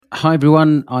Hi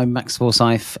everyone, I'm Max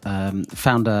Forsyth,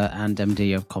 founder and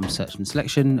MD of Comms Search and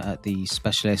Selection at the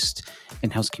specialist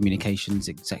in-house communications,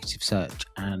 executive search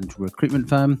and recruitment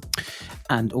firm,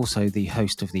 and also the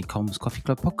host of the Comms Coffee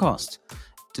Club podcast.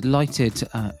 Delighted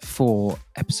for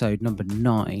episode number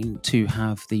 9 to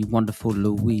have the wonderful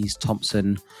Louise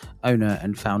Thompson, owner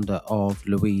and founder of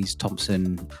Louise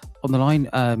Thompson, on the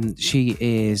line. She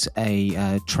is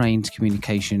a trained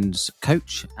communications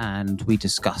coach, and we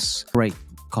discuss great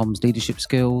comms leadership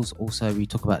skills. Also, we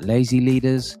talk about lazy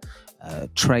leaders,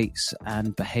 traits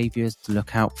and behaviors to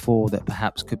look out for that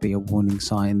perhaps could be a warning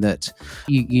sign that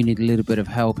you need a little bit of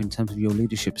help in terms of your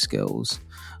leadership skills.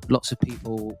 Lots of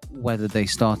people, whether they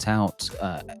start out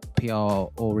PR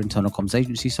or internal comms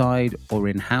agency side or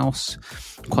in-house,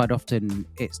 quite often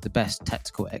it's the best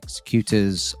technical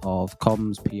executors of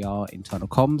comms, PR, internal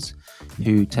comms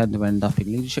who tend to end up in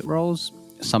leadership roles.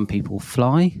 Some people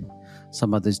fly,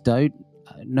 some others don't.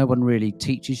 No one really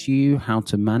teaches you how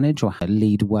to manage or how to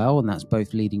lead well, and that's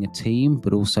both leading a team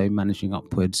but also managing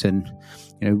upwards and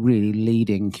really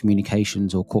leading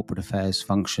communications or corporate affairs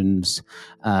functions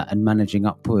and managing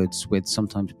upwards with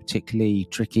sometimes particularly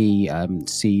tricky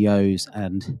CEOs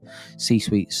and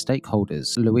C-suite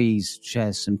stakeholders. Louise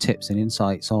shares some tips and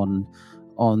insights on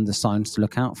the signs to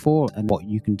look out for and what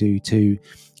you can do to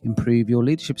improve your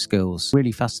leadership skills.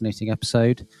 Really fascinating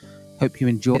episode. Hope you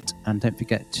enjoy it, and don't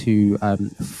forget to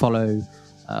follow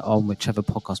on whichever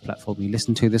podcast platform you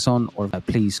listen to this on, or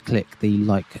please click the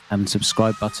like and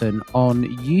subscribe button on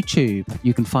YouTube.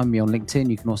 You can find me on LinkedIn.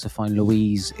 You can also find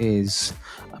Louise's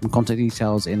contact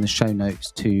details in the show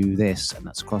notes to this, and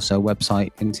that's across her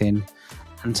website, LinkedIn,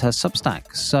 and her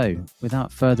Substack. So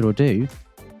without further ado,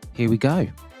 here we go.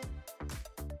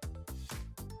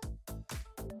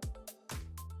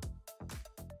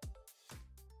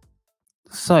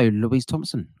 So, Louise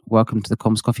Thompson, welcome to the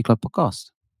Comms Coffee Club podcast.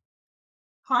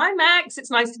 Hi, Max. It's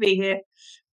nice to be here.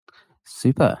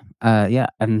 Super.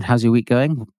 And how's your week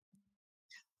going?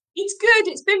 It's good.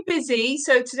 It's been busy.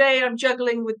 So today I'm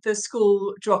juggling with the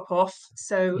school drop-off.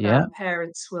 So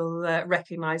parents will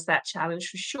recognise that challenge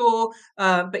for sure.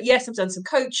 But yes, I've done some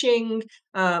coaching.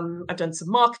 I've done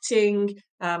some marketing.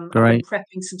 I've been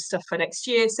prepping some stuff for next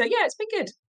year. So yeah, it's been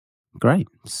good. Great.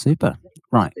 Super.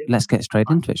 Right. Let's get straight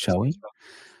into it, shall we?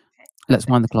 Let's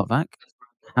wind the clock back.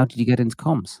 How did you get into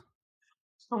comms?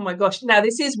 Oh my gosh. Now,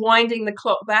 this is winding the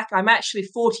clock back. I'm actually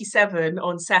 47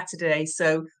 on Saturday.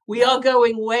 So we are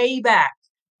going way back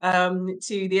to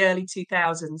the early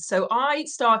 2000s. So I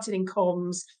started in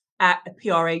comms at a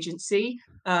PR agency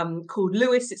called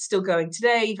Lewis. It's still going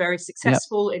today, very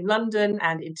successful in London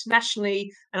and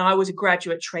internationally. And I was a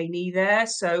graduate trainee there.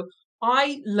 So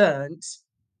I learned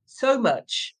so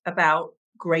much about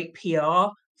great PR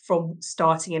from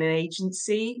starting in an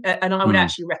agency. And I would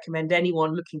actually recommend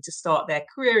anyone looking to start their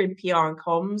career in PR and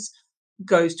comms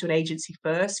goes to an agency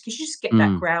first, because you just get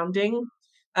that grounding.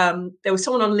 There was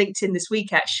someone on LinkedIn this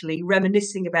week actually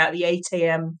reminiscing about the 8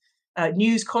 a.m.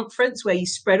 News conference where you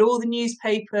spread all the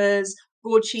newspapers,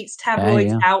 broadsheets,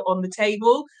 tabloids out on the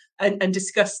table and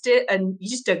discussed it. And you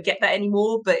just don't get that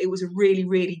anymore. But it was a really,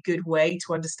 really good way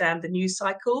to understand the news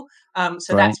cycle.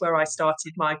 So that's where I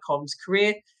started my comms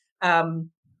career.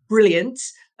 Brilliant.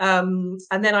 And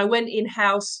then I went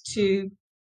in-house to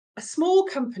a small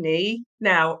company.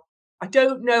 Now, I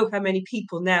don't know how many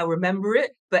people now remember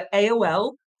it, but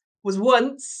AOL was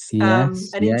once an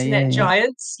internet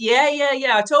giant.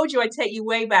 Yeah. I told you I'd take you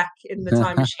way back in the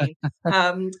time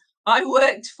machine. I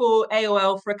worked for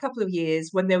AOL for a couple of years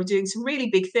when they were doing some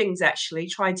really big things, actually,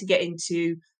 trying to get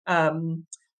into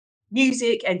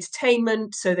music,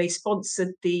 entertainment. So they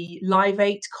sponsored the Live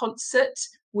 8 concert,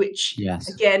 which,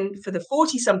 again, for the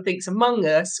 40-somethings among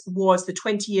us, was the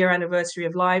 20-year anniversary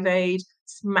of Live Aid.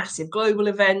 It's a massive global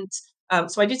event.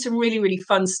 So I did some really, really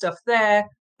fun stuff there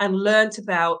and learnt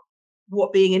about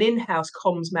what being an in-house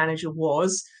comms manager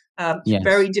was.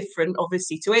 Very different,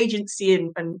 obviously, to agency,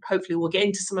 and hopefully we'll get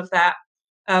into some of that.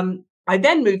 I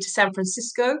then moved to San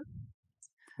Francisco.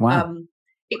 Wow.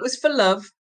 It was for love.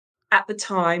 At the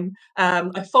time,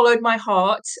 I followed my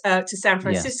heart to San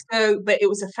Francisco, but it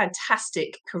was a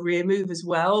fantastic career move as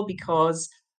well, because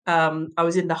I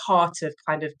was in the heart of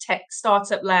kind of tech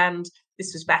startup land.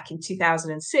 This was back in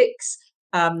 2006.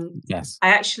 I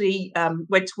actually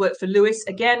went to work for Lewis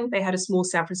again. They had a small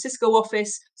San Francisco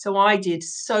office. So I did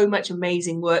so much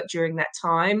amazing work during that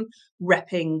time,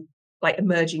 repping like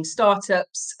emerging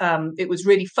startups. It was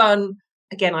really fun.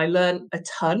 Again, I learned a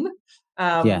ton.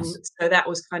 So that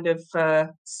was kind of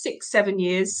 6-7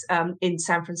 years in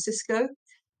San Francisco.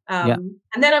 And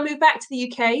then I moved back to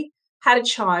the UK, had a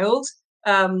child,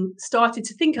 started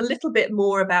to think a little bit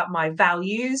more about my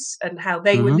values and how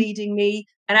they were Hmm. leading me,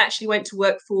 and actually went to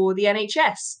work for the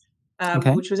NHS,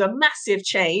 Okay. which was a massive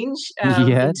change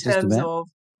Yeah, in just a terms bit.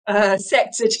 of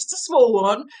sector, just a small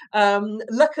one.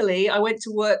 Luckily, I went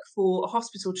to work for a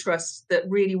hospital trust that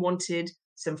really wanted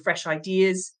some fresh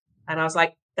ideas. And I was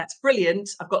like, that's brilliant.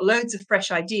 I've got loads of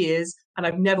fresh ideas and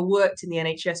I've never worked in the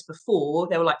NHS before.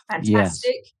 They were like, Yes.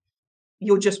 fantastic.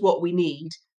 You're just what we need.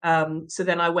 So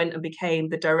then I went and became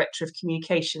the director of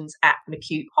communications at an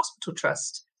acute hospital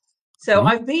trust. So Okay.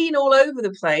 I've been all over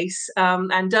the place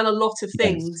and done a lot of Yes.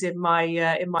 things in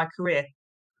my career.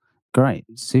 Great.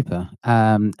 Super.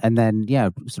 And then, yeah,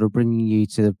 sort of bringing you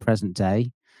to the present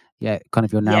day. Yeah, kind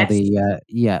of you're now Yes,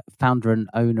 the founder and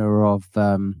owner of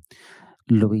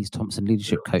Louise Thompson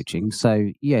Leadership Coaching. So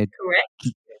yeah,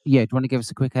 correct. yeah. Do you want to give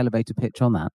us a quick elevator pitch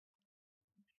on that?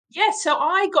 Yeah, so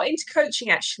I got into coaching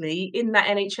actually in that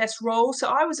NHS role. So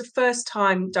I was a first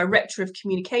time director of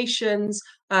communications.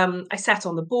 I sat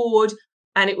on the board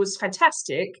and it was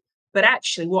fantastic. But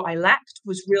actually, what I lacked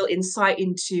was real insight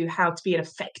into how to be an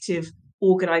effective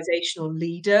organizational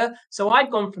leader. So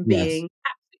I'd gone from Yes. being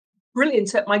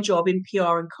brilliant at my job in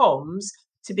PR and comms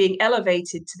to being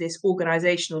elevated to this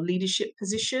organizational leadership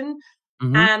position.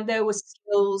 Hmm. And there were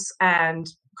skills and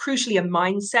crucially a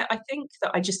mindset, I think,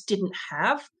 that I just didn't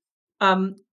have.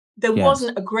 Um, there Yes.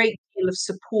 wasn't a great deal of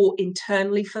support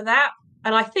internally for that.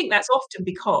 And I think that's often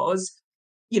because,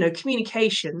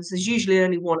 communications, there's usually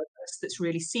only one of us that's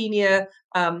really senior.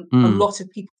 A Mm. lot of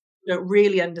people don't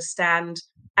really understand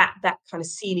at that kind of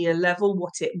senior level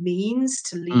what it means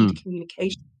to lead Mm.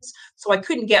 communications. So I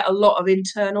couldn't get a lot of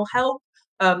internal help.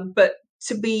 But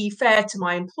to be fair to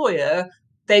my employer,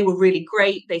 they were really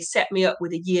great. They set me up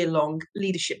with a year-long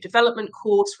leadership development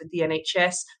course with the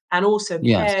NHS and also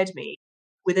Yes. paired me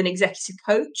with an executive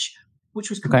coach, which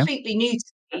was Okay. completely new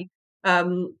to me.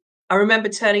 I remember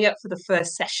turning up for the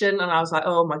first session and I was like,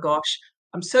 oh my gosh,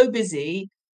 I'm so busy.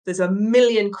 There's a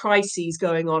million crises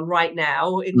going on right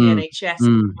now in the Mm. NHS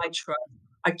and Mm. my trust.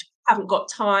 I just haven't got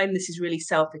time. This is really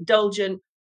self-indulgent.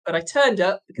 But I turned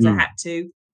up because I Mm. had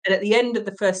to. And at the end of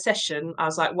the first session, I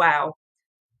was like, wow,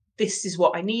 this is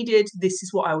what I needed. This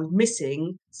is what I was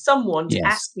missing. Someone to Yes.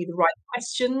 ask me the right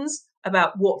questions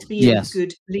about what being a Yes.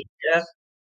 good leader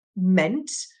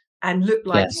meant and looked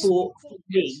like Yes. for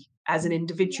me as an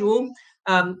individual.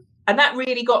 And that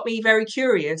really got me very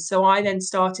curious. So I then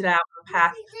started out on a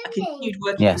path. I continued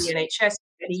working in the Yes. NHS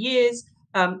for many years,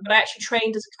 but I actually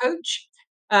trained as a coach.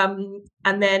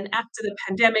 And then after the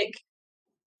pandemic,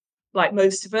 like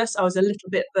most of us, I was a little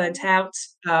bit burnt out.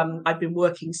 I'd been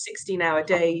working 16-hour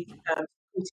days,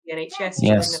 supporting the NHS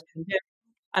during the Yes. pandemic,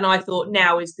 and I thought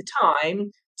now is the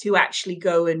time to actually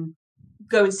go and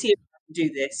see if I can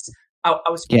do this. I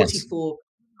was Yes. 44,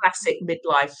 classic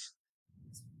midlife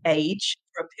age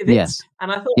for a pivot, Yes.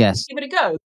 and I thought, Yes. give it a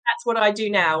go. That's what I do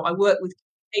now. I work with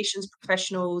communications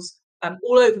professionals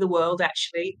all over the world,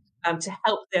 actually, to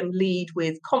help them lead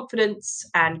with confidence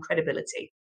and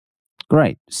credibility.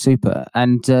 Great. Super.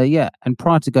 And yeah, and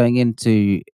prior to going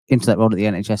into that role at the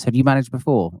NHS, had you managed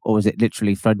before, or was it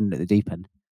literally thrown in at the deep end?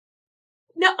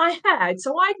 No, I had.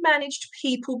 So I'd managed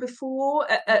people before,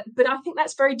 but I think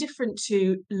that's very different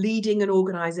to leading an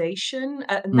organization.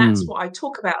 And that's Mm. what I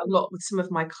talk about a lot with some of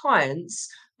my clients.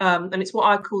 And it's what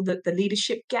I call the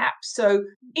leadership gap. So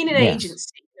in an Yes.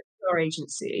 agency, our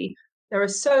agency, there are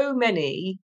so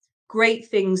many great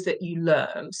things that you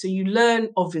learn. So you learn,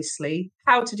 obviously,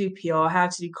 how to do PR, how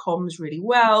to do comms really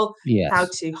well, how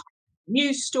Yes. to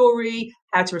news story,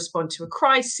 how to respond to a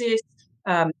crisis,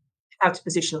 um, how to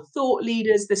position thought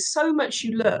leaders. There's so much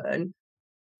you learn,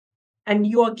 and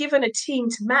you are given a team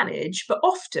to manage. But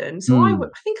often, Mm.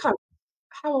 I think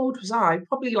how old was I?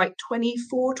 Probably like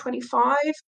 24, 25.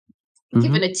 Mhm.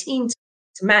 Given a team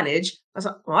to manage. I was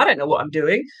like, well, I don't know what I'm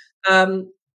doing.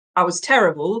 Um, I was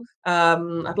terrible.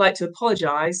 I'd like to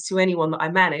apologise to anyone that I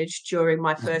managed during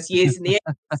my first years in the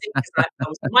agency because I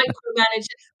was a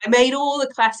micromanager. I made all the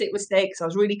classic mistakes. I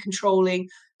was really controlling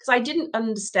because I didn't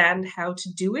understand how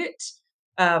to do it.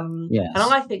 And Yes.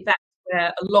 I think that's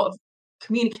where a lot of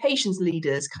communications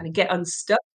leaders kind of get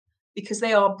unstuck because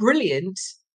they are brilliant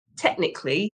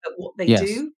technically at what they Yes.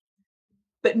 do,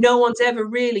 but no one's ever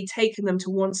really taken them to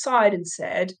one side and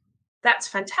said, "That's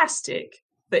fantastic,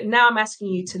 but now I'm asking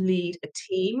you to lead a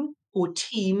team or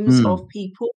teams of Mm.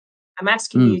 people. I'm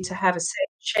asking you Mm. to have a say in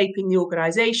shaping the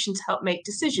organization to help make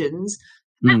decisions."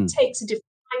 That Mm. takes a different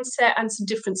mindset and some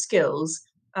different skills.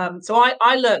 So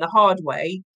I learned the hard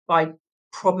way by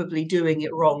probably doing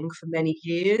it wrong for many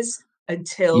years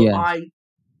until Yes. I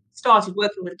started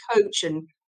working with a coach and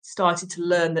started to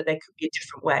learn that there could be a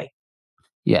different way.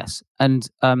 Yes, and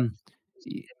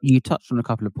you touched on a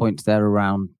couple of points there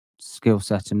around skill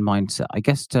set and mindset. I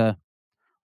guess to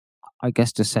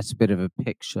set a bit of a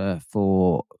picture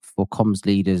for comms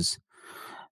leaders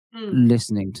Mm.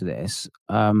 listening to this,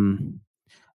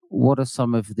 what are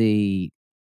some of the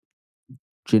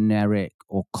generic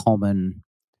or common,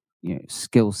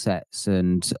 skill sets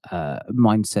and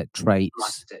mindset traits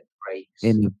Mindset traits.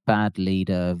 in a bad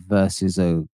leader versus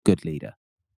a good leader?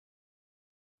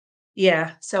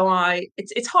 Yeah, so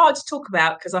it's hard to talk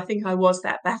about because I think I was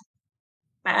that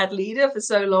bad leader for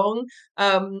so long.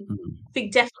 Mm. I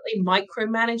think definitely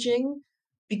micromanaging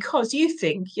because you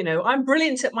think, I'm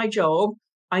brilliant at my job.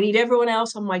 I need everyone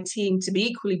else on my team to be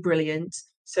equally brilliant.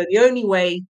 So the only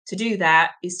way to do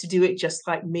that is to do it just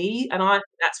like me. And I think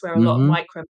that's where a lot of Mhm.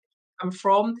 micro come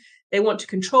from. They want to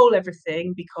control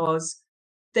everything because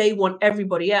they want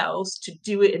everybody else to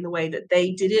do it in the way that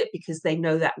they did it because they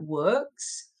know that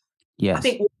works. I Yes.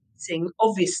 think what's missing,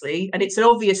 obviously, and it's an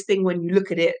obvious thing when you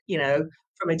look at it,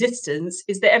 from a distance,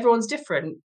 is that everyone's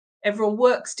different. Everyone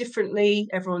works differently.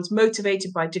 Everyone's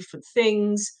motivated by different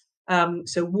things.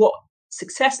 So what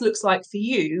success looks like for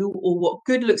you, or what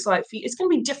good looks like for you, it's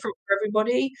going to be different for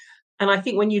everybody. And I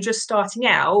think when you're just starting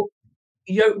out,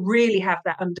 you don't really have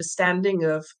that understanding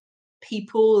of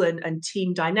people and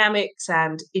team dynamics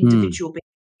and Mm. individual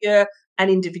behavior and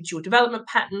individual development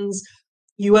patterns.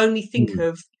 You only think Mm.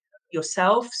 of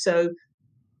yourself. So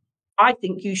I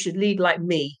think you should lead like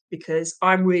me because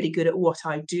I'm really good at what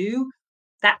I do.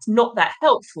 That's not that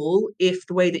helpful if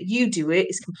the way that you do it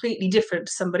is completely different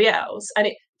to somebody else. And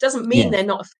it doesn't mean they're Yes.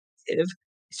 not effective.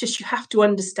 It's just you have to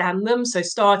understand them. So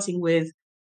starting with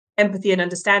empathy and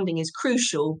understanding is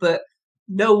crucial, but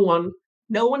no one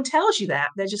no one tells you that.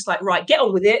 They're just like, right, get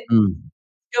on with it, Mm.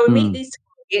 go and meet Mm. these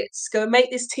targets, go and make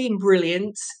this team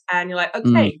brilliant. And you're like, okay,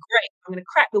 Mm. great, I'm going to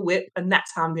crack the whip, and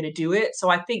that's how I'm going to do it. So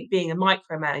I think being a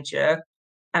micromanager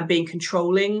and being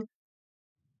controlling,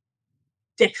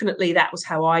 definitely that was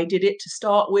how I did it to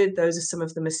start with. Those are some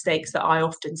of the mistakes that I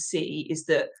often see is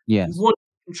that you Yes. want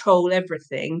to control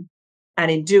everything. And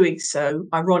in doing so,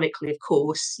 ironically, of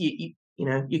course, you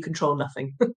control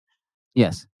nothing.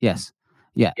 Yes. Yes.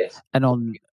 Yeah. Yes. And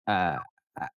on uh,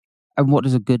 uh, and what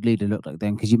does a good leader look like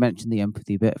then? Because you mentioned the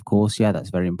empathy bit, of course. Yeah, that's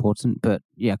very important. But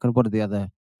yeah, kind of what are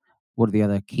the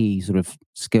other key sort of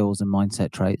skills and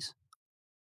mindset traits?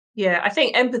 Yeah, I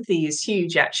think empathy is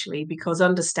huge actually, because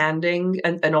understanding,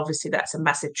 and obviously that's a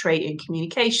massive trait in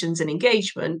communications and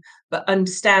engagement, but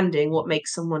understanding what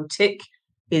makes someone tick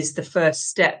is the first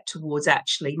step towards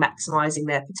actually maximizing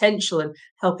their potential and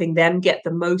helping them get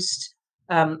the most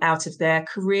out of their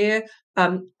career.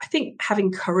 I think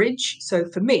having courage. So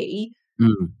for me,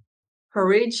 Mm.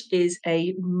 courage is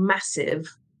a massive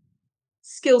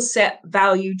skill set,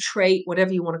 value, trait,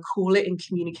 whatever you want to call it in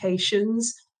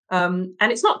communications. And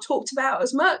it's not talked about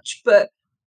as much, but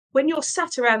when you're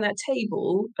sat around that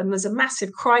table and there's a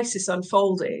massive crisis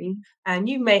unfolding, and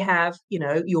you may have,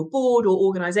 your board or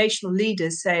organizational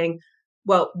leaders saying,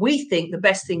 well, we think the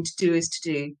best thing to do is to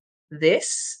do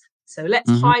this. So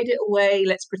let's Mhm. hide it away.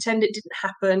 Let's pretend it didn't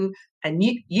happen. And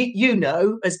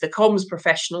as the comms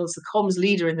professional, as the comms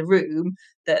leader in the room,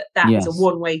 that is a Yes.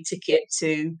 one-way ticket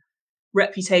to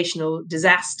reputational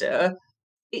disaster.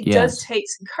 It does Yes. take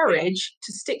some courage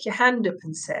to stick your hand up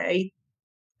and say,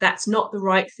 that's not the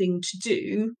right thing to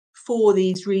do for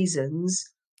these reasons.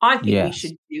 I think we Yes.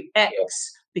 should do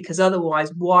X because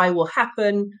otherwise Y will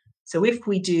happen. So if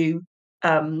we do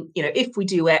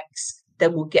X,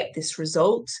 then we'll get this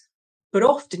result. But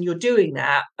often you're doing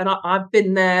that, and I've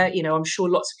been there. I'm sure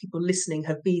lots of people listening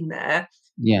have been there.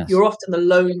 Yes. You're often the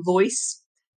lone voice,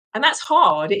 and that's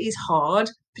hard. It is hard,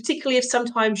 particularly if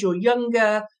sometimes you're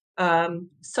younger.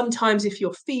 Sometimes if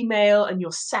you're female and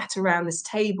you're sat around this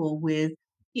table with,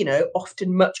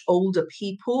 often much older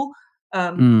people,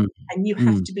 Mm. and you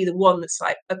have Mm. to be the one that's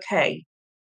like, okay,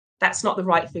 that's not the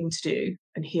right thing to do.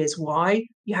 And here's why.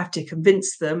 You have to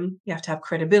convince them, you have to have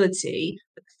credibility.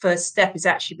 But the first step is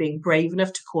actually being brave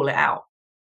enough to call it out.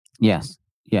 Yes.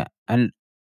 Yeah.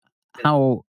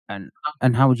 How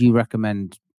and how would you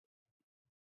recommend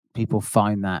people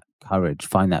find that courage,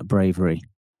 find that bravery?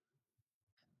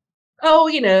 Oh,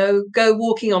 go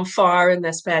walking on fire in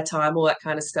their spare time, all that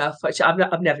kind of stuff, which I've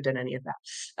never done any of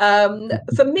that.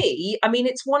 For me, I mean,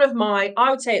 I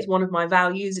would say it's one of my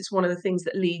values. It's one of the things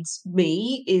that leads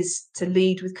me is to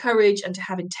lead with courage and to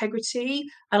have integrity.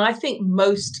 And I think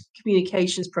most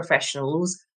communications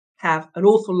professionals have an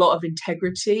awful lot of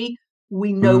integrity.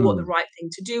 We know what the Mm. right thing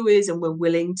to do is and we're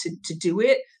willing to do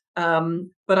it.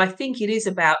 But I think it is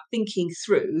about thinking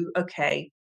through, okay,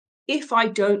 if I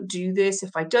don't do this,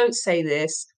 if I don't say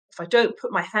this, if I don't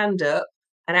put my hand up,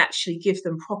 and actually give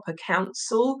them proper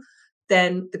counsel,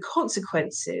 then the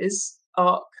consequences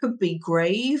could be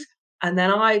grave. And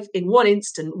then I've, in one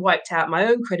instant, wiped out my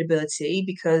own credibility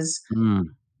because Mm.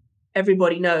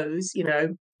 everybody knows,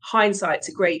 hindsight's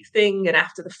a great thing. And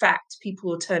after the fact, people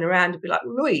will turn around and be like,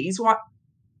 Louise, what?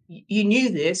 You knew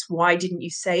this. Why didn't you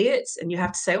say it? And you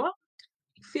have to say, well,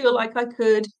 I feel like I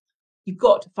could. You've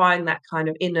got to find that kind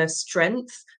of inner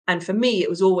strength. And for me, it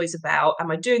was always about,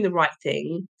 am I doing the right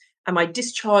thing? Am I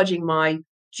discharging my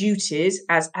duties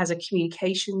as a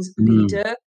communications Mm.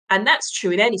 leader? And that's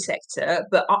true in any sector.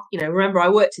 But, remember, I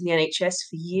worked in the NHS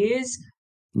for years,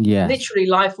 Yes. literally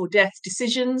life or death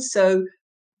decisions. So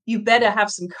you better have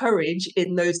some courage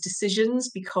in those decisions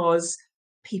because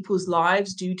people's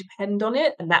lives do depend on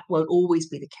it. And that won't always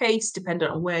be the case,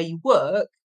 dependent on where you work.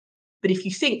 But if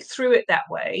you think through it that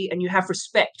way and you have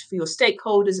respect for your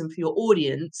stakeholders and for your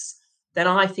audience, then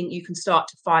I think you can start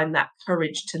to find that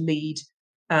courage to lead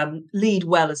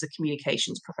well as a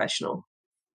communications professional.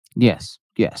 Yes.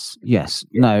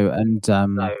 No, and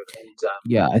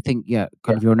yeah, I think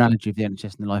kind of your analogy of the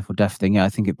NHS and the life or death thing. Yeah, I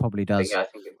think it probably does. Yeah,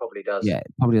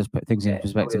 it probably does put things in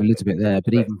perspective a little bit there.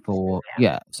 But even for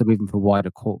even for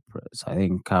wider corporates, I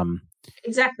think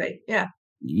exactly. Yeah,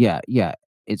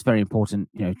 it's very important,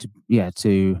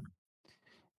 to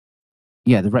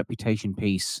the reputation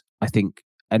piece, I think,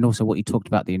 and also what you talked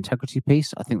about, the integrity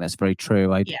piece. I think that's very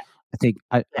true. I think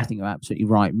you're absolutely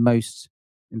right.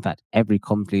 In fact, every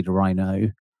comms leader I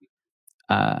know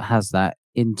has that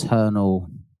internal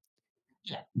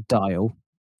dial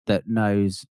that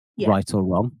knows right or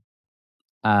wrong.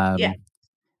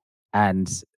 And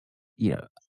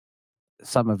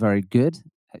some are very good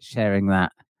at sharing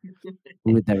that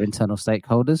with their internal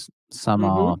stakeholders. Some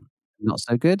are not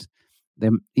so good. They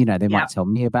might tell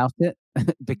me about it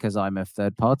because I'm a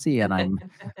third party and I'm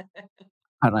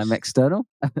external.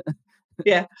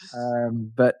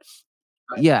 But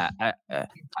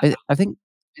I think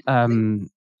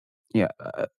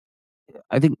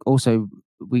I think also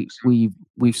we've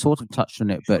sort of touched on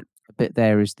it, but a bit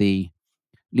there is the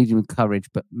leading with courage,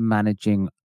 but managing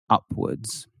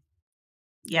upwards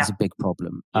is a big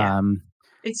problem.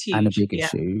 It's huge and a big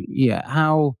issue.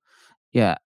 How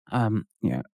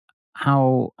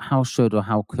should or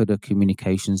how could a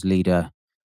communications leader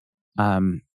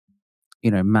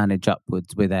manage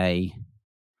upwards with a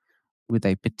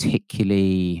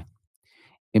particularly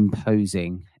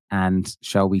imposing and,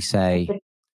 shall we say,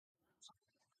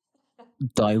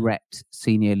 direct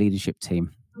senior leadership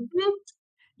team?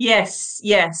 Yes.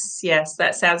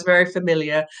 That sounds very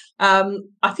familiar.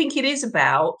 I think it is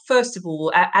about, first of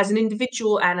all, as an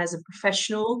individual and as a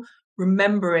professional,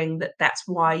 remembering that that's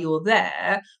why you're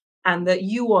there and that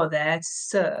you are there to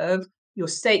serve your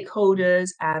stakeholders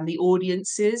and the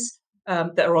audiences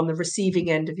that are on the receiving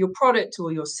end of your product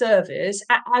or your service,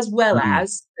 as well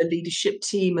as the leadership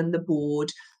team and the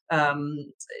board,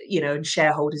 and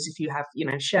shareholders if you have,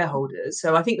 shareholders.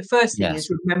 So I think the first thing is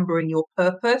remembering your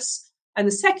purpose. And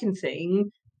the second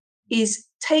thing is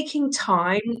taking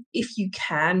time, if you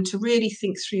can, to really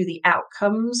think through the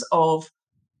outcomes of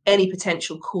any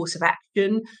potential course of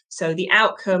action. So the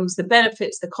outcomes, the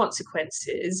benefits, the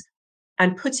consequences,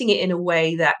 and putting it in a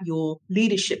way that your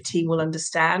leadership team will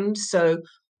understand. So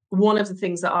one of the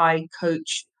things that I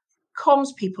coach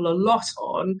comms people a lot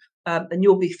on, and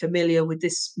you'll be familiar with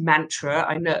this mantra,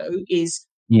 I know, is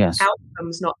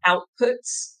outcomes, not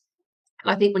outputs.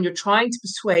 And I think when you're trying to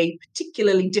persuade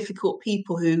particularly difficult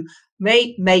people who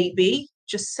maybe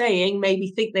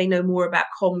think they know more about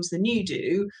comms than you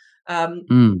do,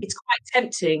 it's quite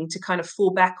tempting to kind of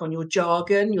fall back on your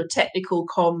jargon, your technical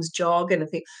comms jargon, and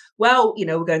think, well,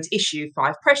 we're going to issue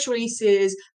 5 press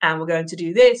releases and we're going to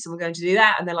do this and we're going to do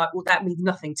that. And they're like, well, that means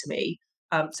nothing to me.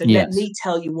 Let me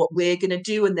tell you what we're going to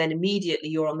do. And then immediately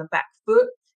you're on the back foot.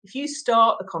 If you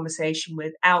start a conversation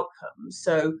with outcomes,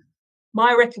 so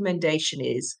my recommendation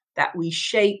is that we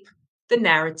shape the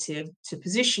narrative to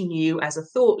position you as a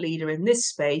thought leader in this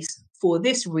space for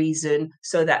this reason,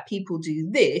 so that people do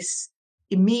this.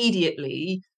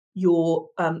 Immediately, you're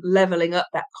leveling up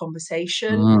that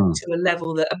conversation to a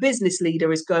level that a business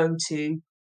leader is going to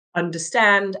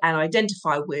understand and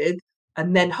identify with.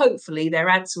 And then hopefully their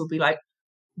answer will be like,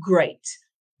 great.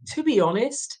 To be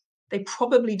honest, they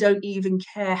probably don't even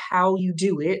care how you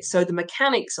do it. So the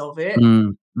mechanics of it,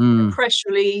 press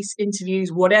release,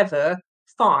 interviews, whatever,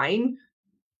 fine.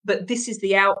 But this is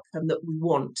the outcome that we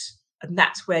want. And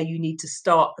that's where you need to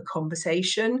start the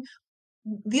conversation.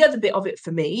 The other bit of it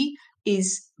for me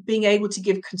is being able to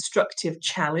give constructive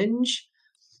challenge.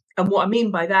 And what I mean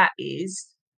by that is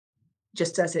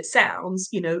just as it sounds,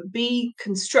 be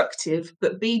constructive,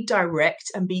 but be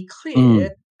direct and be Mm.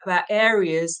 clear about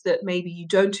areas that maybe you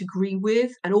don't agree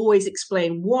with, and always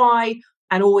explain why,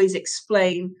 and always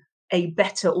explain a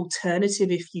better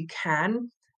alternative if you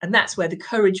can. And that's where the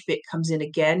courage bit comes in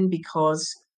again,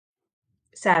 because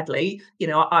sadly,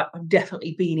 I've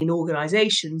definitely been in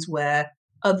organizations where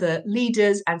other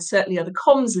leaders, and certainly other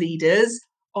comms leaders,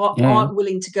 Yeah. aren't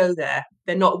willing to go there.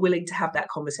 They're not willing to have that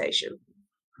conversation.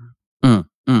 Mm.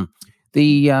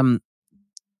 Mm.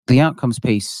 The outcomes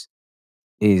piece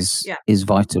is Yeah.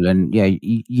 vital, and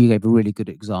you gave a really good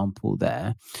example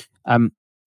there.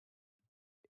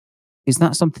 Is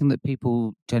that something that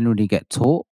people generally get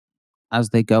taught as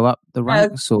they go up the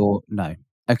ranks, or no?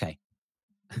 Okay.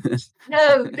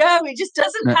 No, it just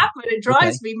doesn't No. happen. It Okay.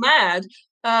 drives me mad.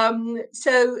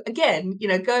 So again,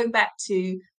 going back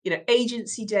to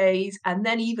agency days, and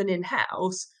then even in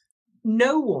house,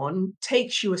 no one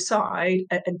takes you aside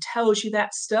and tells you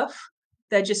that stuff.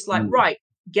 They're just like, Mm. right,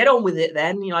 get on with it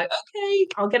then. You're like, okay,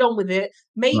 I'll get on with it.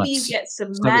 Maybe Right. you get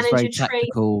some So it's very manager training,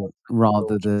 tactical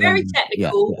rather very than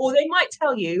technical, or they might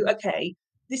tell you, okay,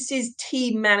 this is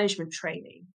team management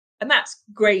training. And that's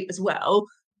great as well.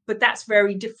 But that's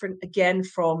very different again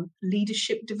from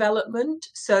leadership development.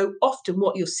 So often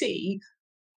what you'll see,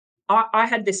 I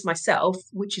had this myself,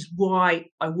 which is why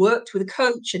I worked with a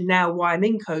coach and now why I'm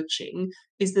in coaching,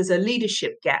 is there's a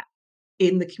leadership gap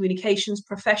in the communications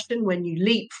profession when you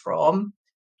leap from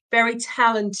very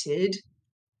talented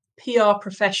PR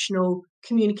professional,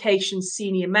 communications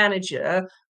senior manager,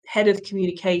 head of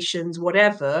communications,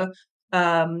 whatever,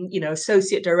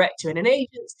 associate director in an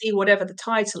agency, whatever the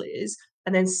title is.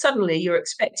 And then suddenly you're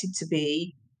expected to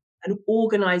be an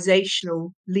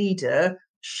organizational leader,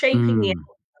 shaping the Mm.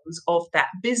 outcomes of that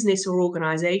business or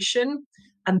organization.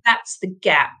 And that's the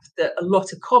gap that a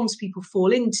lot of comms people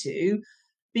fall into,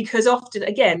 because often,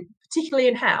 again, particularly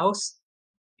in house,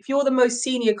 if you're the most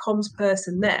senior comms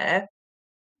person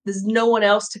there's no one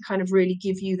else to kind of really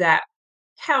give you that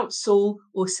counsel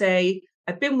or say,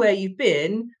 I've been where you've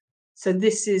been, so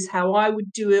this is how I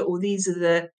would do it, or these are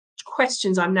the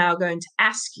questions I'm now going to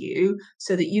ask you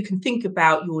so that you can think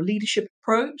about your leadership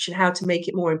approach and how to make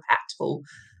it more impactful.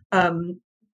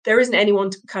 There isn't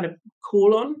anyone to kind of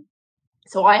call on.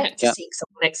 So I had to Yeah. seek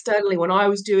someone externally when I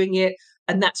was doing it.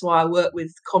 And that's why I work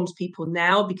with comms people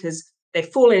now, because they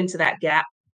fall into that gap.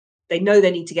 They know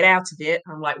they need to get out of it.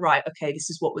 I'm like, right, okay,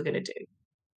 this is what we're going to do.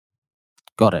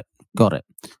 Got it.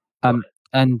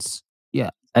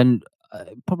 And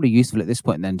probably useful at this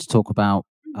point then to talk about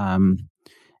how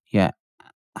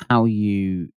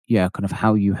you kind of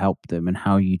how you help them and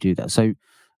how you do that. So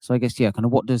I guess kind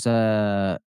of what does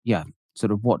a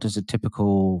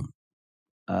typical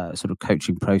sort of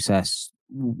coaching process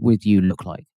with you look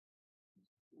like?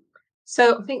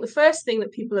 So I think the first thing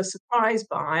that people are surprised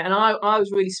by, and I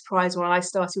was really surprised when I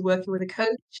started working with a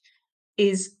coach,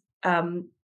 is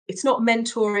it's not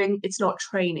mentoring, it's not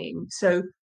training. So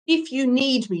if you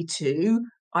need me to,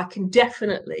 I can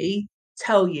definitely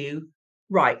tell you,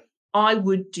 right, I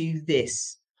would do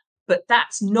this. But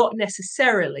that's not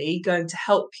necessarily going to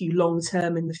help you long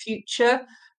term in the future.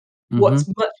 Mm-hmm. What's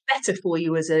much better for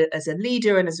you as a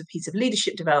leader and as a piece of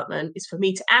leadership development is for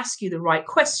me to ask you the right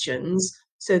questions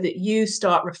so that you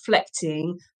start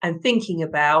reflecting and thinking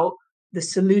about the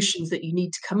solutions that you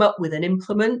need to come up with and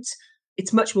implement.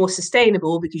 It's much more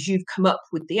sustainable because you've come up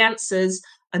with the answers,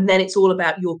 and then it's all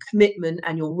about your commitment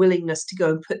and your willingness to go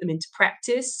and put them into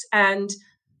practice. And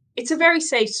it's a very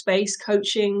safe space,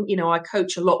 coaching. I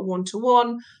coach a lot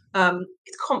one-to-one.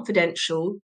 It's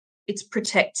confidential, it's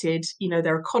protected.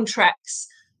 There are contracts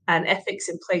and ethics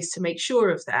in place to make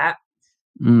sure of that.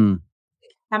 Mm.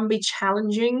 It can be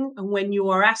challenging, and when you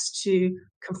are asked to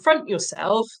confront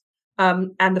yourself,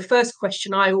 and the first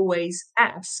question I always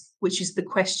ask, which is the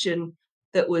question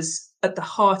that was at the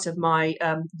heart of my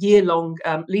year-long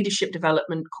leadership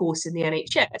development course in the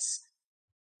NHS,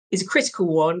 is a critical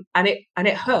one, and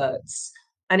it hurts.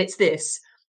 And it's this: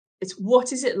 it's,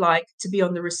 what is it like to be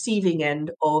on the receiving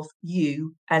end of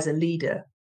you as a leader?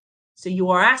 So you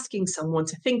are asking someone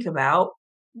to think about,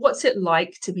 what's it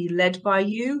like to be led by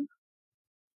you?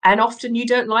 And often you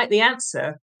don't like the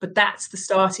answer, but that's the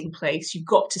starting place. You've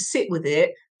got to sit with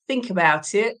it, think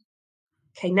about it.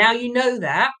 Okay, now you know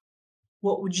that.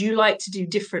 What would you like to do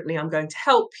differently? I'm going to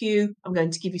help you. I'm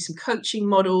going to give you some coaching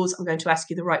models. I'm going to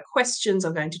ask you the right questions.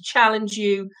 I'm going to challenge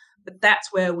you. But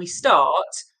that's where we start,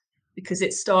 because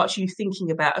it starts you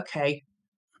thinking about, okay,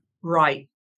 right,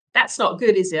 that's not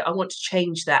good, is it? I want to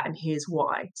change that, and here's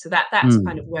why. So that's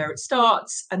kind of where it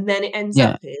starts, and then it ends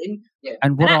up in And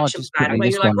an what are action just plan quickly where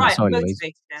this you're like, one? right, I'm Sorry, Louise.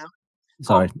 motivated now.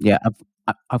 Sorry. Yeah,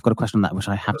 I've got a question on that which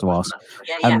I have to ask.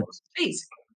 Yeah, please.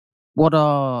 What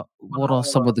are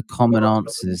some of the common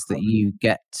answers that you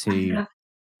get to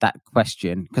that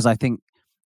question? Because I think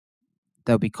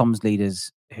there'll be comms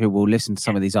leaders who will listen to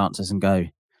some of these answers and go,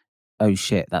 "Oh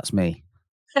shit, that's me."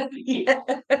 Yeah,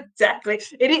 exactly.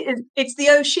 It's the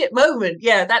oh shit moment.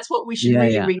 Yeah, that's what we should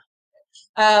really.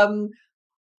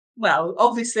 Well,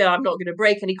 obviously, I'm not going to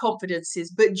break any confidences,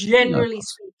 but generally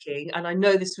speaking, and I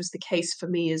know this was the case for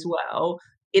me as well,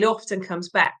 it often comes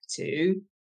back to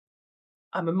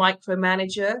I'm a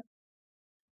micromanager.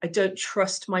 I don't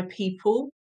trust my people.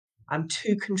 I'm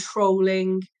too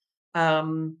controlling.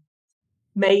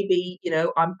 Maybe,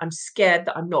 I'm scared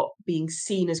that I'm not being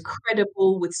seen as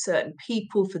credible with certain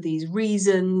people for these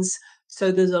reasons.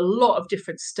 So there's a lot of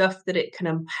different stuff that it can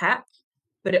unpack,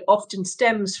 but it often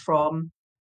stems from,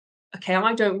 okay,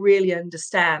 I don't really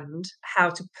understand how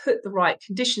to put the right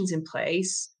conditions in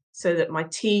place so that my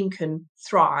team can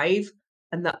thrive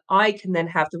and that I can then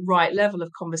have the right level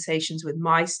of conversations with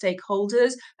my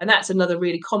stakeholders. And that's another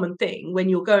really common thing when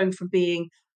you're going from being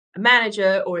a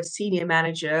manager or a senior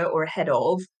manager or a head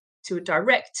of to a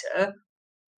director,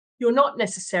 you're not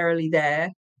necessarily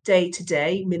there day to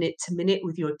day, minute to minute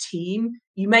with your team.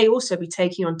 You may also be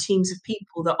taking on teams of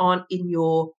people that aren't in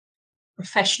your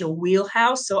professional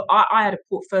wheelhouse. So I had a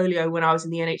portfolio when I was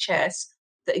in the NHS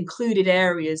that included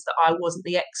areas that I wasn't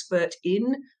the expert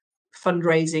in,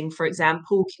 fundraising, for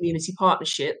example, community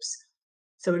partnerships.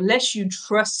 So unless you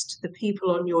trust the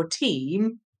people on your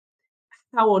team,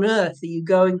 how on earth are you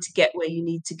going to get where you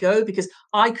need to go? Because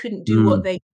I couldn't do what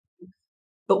they do,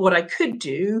 but what I could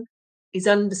do is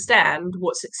understand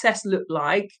what success looked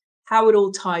like, how it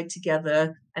all tied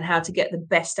together, and how to get the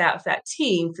best out of that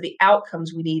team for the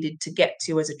outcomes we needed to get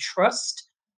to as a trust.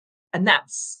 And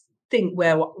that's, I think,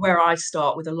 where I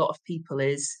start with a lot of people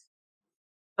is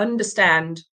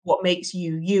understand what makes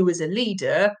you as a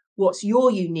leader, what's your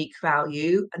unique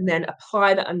value, and then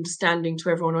apply that understanding to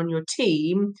everyone on your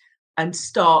team and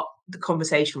start the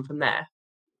conversation from there.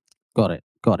 Got it.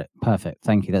 Perfect.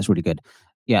 Thank you. That's really good.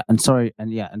 Yeah, and sorry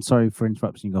for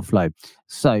interrupting your flow.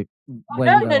 So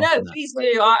no, please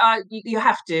do. You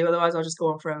have to, otherwise I'll just go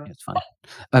on forever. It's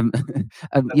fine.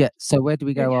 Yeah. So where do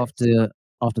we go after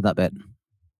that bit?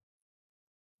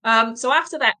 So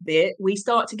after that bit, we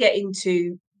start to get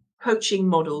into coaching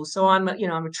models. So I'm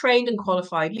a trained and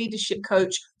qualified leadership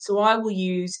coach. So I will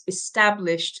use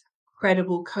established,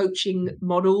 credible coaching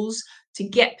models to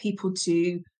get people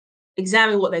to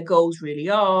examine what their goals really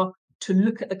are, to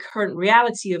look at the current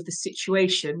reality of the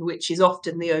situation, which is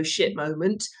often the oh shit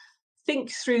moment,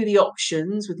 think through the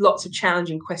options with lots of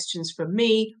challenging questions from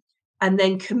me, and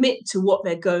then commit to what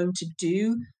they're going to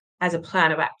do as a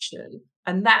plan of action.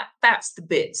 And that's the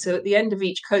bit. So at the end of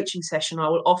each coaching session, I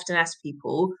will often ask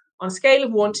people on a scale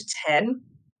of 1 to 10,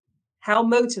 how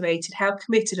motivated, how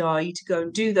committed are you to go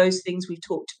and do those things we've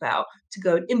talked about, to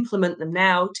go and implement them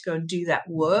now, to go and do that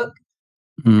work?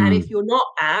 And if you're not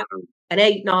at an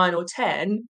 8, 9, or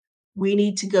 10, we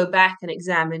need to go back and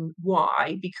examine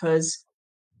why. Because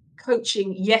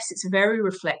coaching, yes, it's very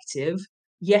reflective.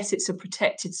 Yes, it's a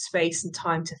protected space and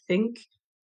time to think,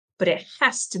 but it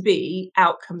has to be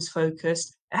outcomes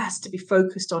focused. It has to be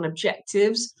focused on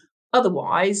objectives.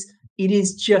 Otherwise, it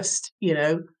is just,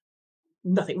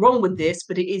 nothing wrong with this,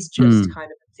 but it is just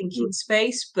kind of a thinking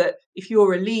space. But if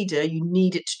you're a leader, you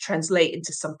need it to translate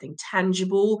into something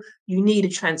tangible. You need a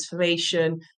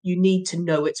transformation. You need to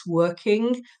know it's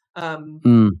working. And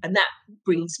that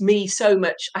brings me so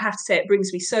much, I have to say, it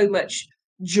brings me so much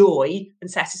joy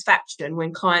and satisfaction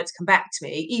when clients come back to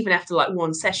me, even after like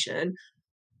one session.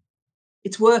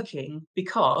 It's working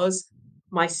because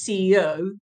my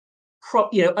CEO,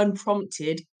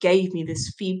 unprompted, gave me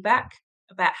this feedback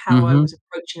about how I was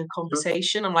approaching a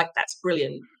conversation. I'm like, that's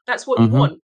brilliant. That's what you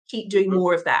want. Keep doing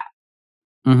more of that.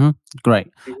 Great.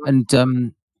 And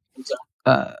on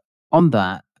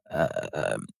that,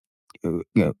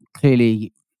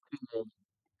 clearly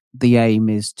the aim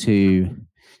is to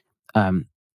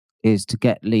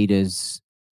get leaders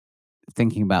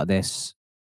thinking about this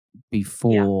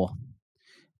before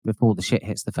the shit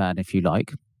hits the fan, if you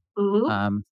like.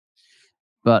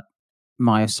 But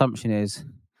my assumption is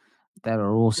there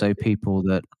are also people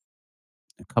that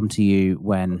come to you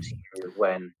when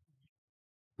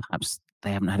perhaps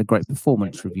they haven't had a great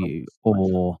performance review,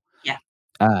 or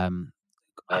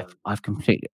I've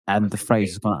completely, and the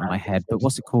phrase has gone out of my head, but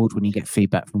what's it called when you get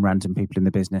feedback from random people in the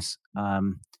business? A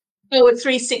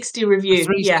 360 review.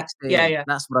 360, yeah.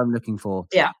 That's what I'm looking for.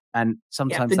 Yeah. And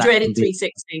sometimes the dreaded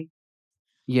 360.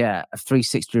 Yeah, a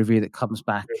 360 review that comes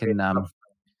back and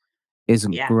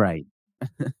isn't great.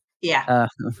 Yeah. Uh,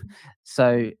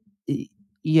 so y-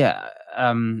 yeah,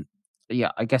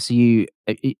 yeah. I guess are you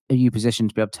positioned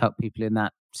to be able to help people in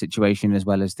that situation as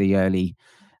well as the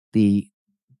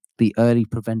the early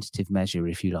preventative measure,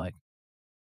 if you like?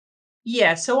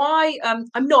 Yeah, so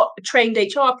I'm not a trained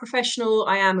HR professional.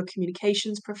 I am a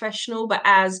communications professional, but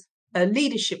as a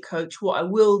leadership coach, what I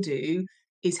will do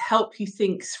is help you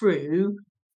think through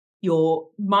your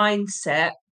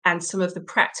mindset and some of the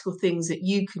practical things that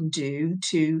you can do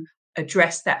to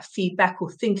address that feedback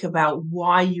or think about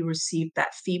why you received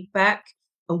that feedback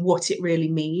and what it really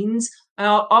means. And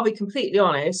I'll be completely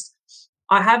honest,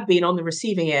 I have been on the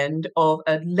receiving end of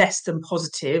a less than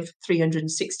positive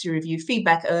 360 review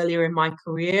feedback earlier in my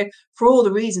career for all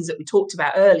the reasons that we talked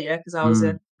about earlier, because I was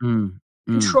a Mm, mm,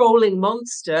 mm, controlling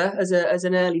monster as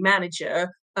an early manager.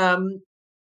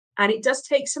 And it does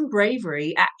take some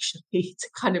bravery actually to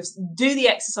kind of do the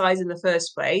exercise in the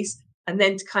first place and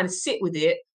then to kind of sit with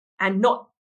it and not,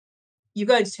 you're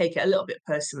going to take it a little bit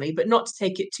personally, but not to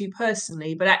take it too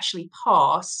personally, but actually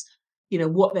pass,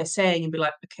 what they're saying and be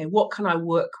like, okay, what can I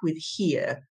work with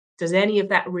here? Does any of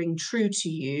that ring true to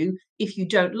you? If you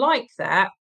don't like that,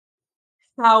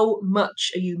 how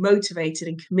much are you motivated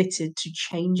and committed to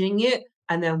changing it?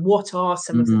 And then what are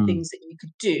some of the mm, things that you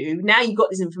could do? Now you've got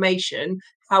this information,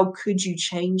 how could you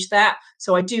change that?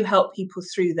 So I do help people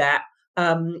through that.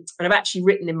 And I've actually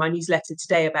written in my newsletter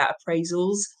today about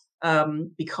appraisals,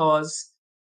 because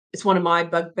it's one of my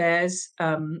bugbears.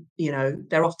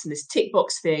 They're often this tick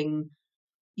box thing.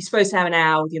 You're supposed to have an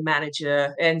hour with your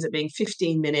manager. It ends up being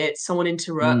 15 minutes. Someone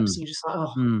interrupts, mm, and you're just like,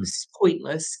 oh, mm, this is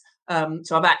pointless.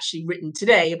 So I've actually written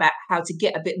today about how to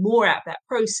get a bit more out of that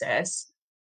process.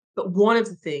 But one of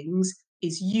the things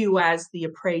is you, as the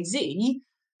appraisee,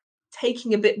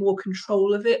 taking a bit more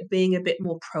control of it, being a bit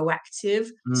more proactive.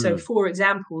 So, mm, for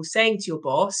example, saying to your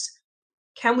boss,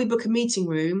 can we book a meeting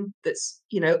room that's,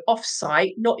 off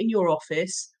site, not in your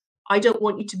office? I don't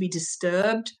want you to be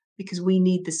disturbed because we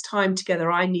need this time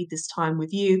together. I need this time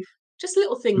with you. Just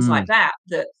little things like mm, that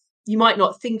that you might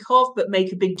not think of, but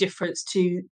make a big difference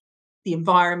to the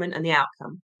environment and the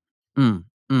outcome. mm,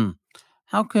 mm.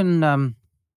 How can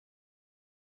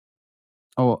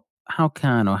or how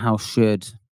can or how should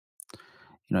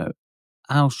you know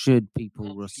how should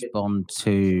people respond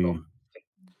to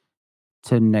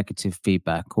negative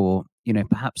feedback, or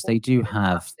perhaps they do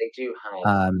have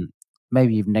um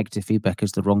maybe even negative feedback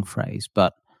is the wrong phrase,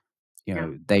 but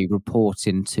they report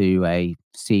into a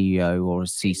CEO or a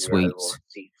C-suite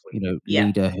Yeah.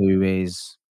 leader who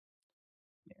has,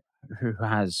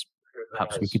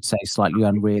 perhaps we could say, slightly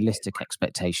unrealistic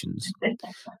expectations,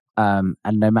 and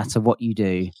no matter what you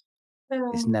do,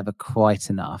 it's never quite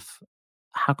enough.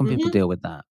 How can people Mhm. deal with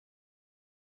that?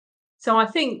 So I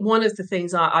think one of the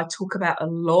things I talk about a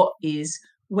lot is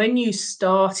when you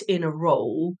start in a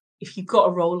role, if you've got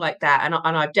a role like that,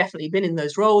 and I've definitely been in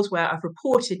those roles where I've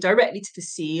reported directly to the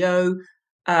CEO,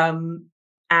 um,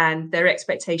 and their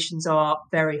expectations are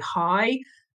very high,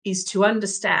 is to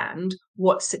understand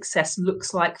what success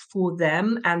looks like for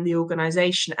them and the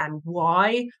organization and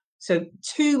why. So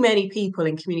too many people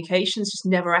in communications just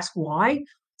never ask why.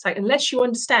 It's like, unless you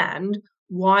understand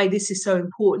why this is so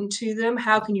important to them,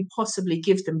 how can you possibly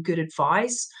give them good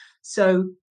advice? So,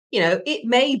 it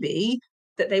may be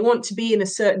that they want to be in a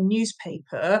certain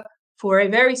newspaper for a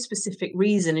very specific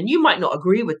reason, and you might not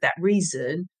agree with that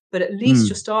reason, but at least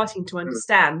you're Mm, starting to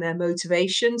understand their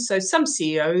motivation. So some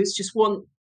CEOs just want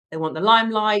the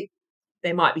limelight.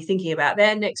 They might be thinking about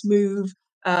their next move.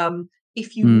 Um,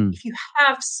 mm, if you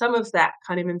have some of that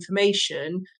kind of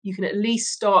information, you can at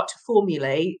least start to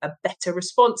formulate a better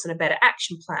response and a better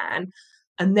action plan.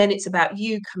 And then it's about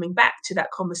you coming back to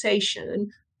that conversation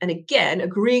and again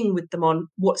agreeing with them on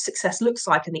what success looks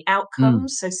like and the mm,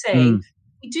 outcomes. So saying, mm,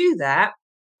 we do that,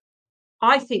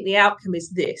 I think the outcome is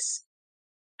this.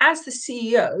 As the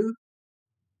CEO,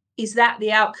 is that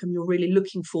the outcome you're really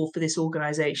looking for this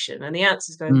organization? And the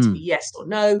answer is going to be mm, yes or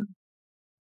no.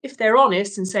 If they're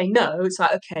honest and say no, it's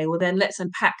like, okay, well, then let's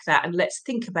unpack that and let's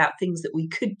think about things that we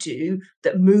could do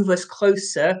that move us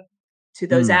closer to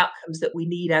those mm, outcomes that we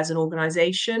need as an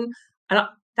organization. And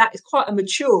that is quite a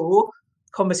mature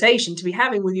conversation to be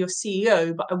having with your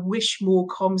CEO. But I wish more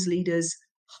comms leaders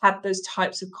had those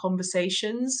types of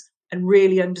conversations and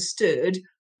really understood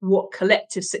what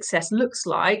collective success looks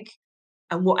like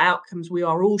and what outcomes we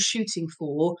are all shooting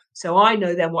for. So I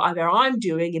know then whatever I'm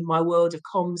doing in my world of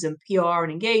comms and PR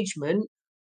and engagement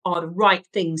are the right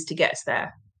things to get us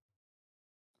there.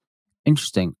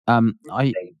 interesting. I'm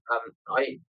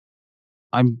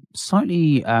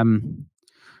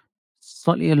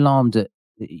slightly alarmed at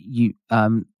you.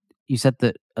 you said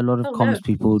that a lot of Oh no. comms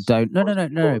people don't.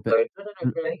 No. But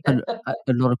a,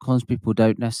 a lot of comms people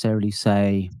don't necessarily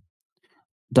say,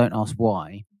 don't ask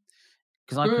why,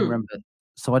 because I can Mm, remember.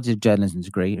 So I did a journalism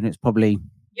degree, and it's probably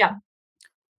yeah,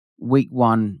 week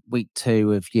 1, week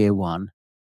 2 of year 1,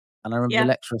 and I remember the yeah.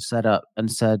 lecturer set up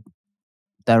and said,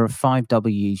 "There are 5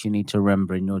 W's you need to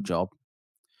remember in your job: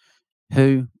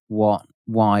 who, what,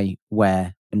 why,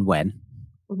 where, and when."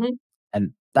 Hmm.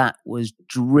 And that was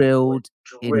drilled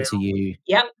into you.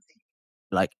 Yep,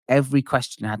 Like every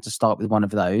question had to start with one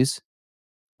of those,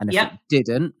 and if it yep.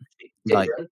 didn't, like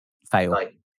fail.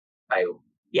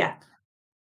 Yeah,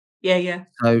 yeah, yeah.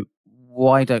 So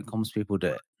why don't comms people do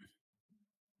it?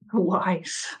 Why?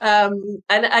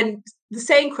 And the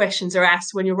same questions are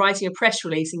asked when you're writing a press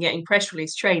release and getting press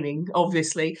release training,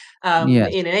 obviously,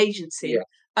 Yes. in an agency. Yeah.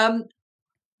 I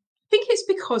think it's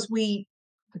because we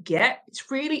forget. It's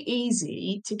really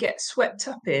easy to get swept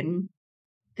up in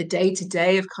the day to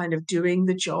day of kind of doing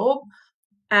the job,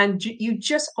 and you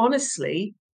just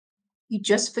honestly, you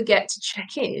just forget to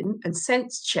check in and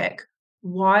sense check.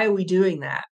 Why are we doing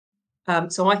that?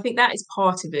 So I think that is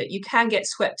part of it. You can get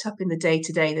swept up in the day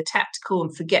to day, the tactical,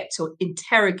 and forget to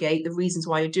interrogate the reasons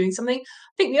why you're doing something.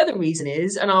 I think the other reason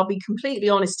is, and I'll be completely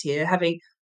honest here, having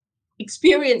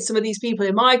experienced some of these people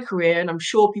in my career, and I'm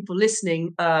sure people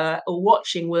listening or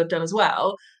watching will have done as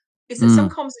well, is that some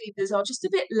Mm, comms leaders are just a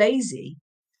bit lazy.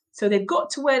 So they've got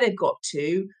to where they've got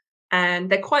to, and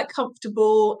they're quite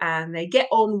comfortable, and they get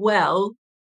on well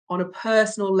on a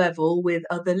personal level with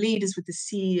other leaders, with the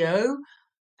CEO,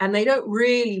 and they don't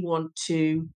really want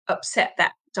to upset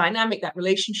that dynamic, that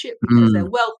relationship, because they're mm,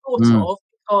 well thought mm, of,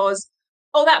 because,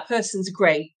 oh, that person's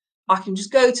great, I can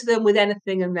just go to them with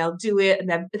anything and they'll do it,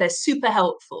 and they're super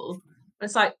helpful. And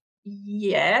it's like,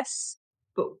 yes,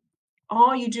 but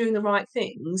are you doing the right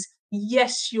things?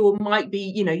 Yes, you might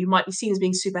be, you might be seen as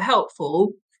being super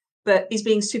helpful, but is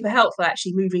being super helpful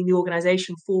actually moving the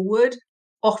organization forward?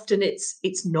 Often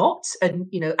it's not. And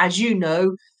as you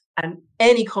know, and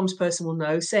any comms person will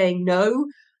know, saying no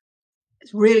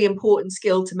is a really important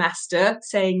skill to master.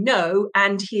 Saying no,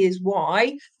 and here's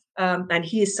why, and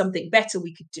here's something better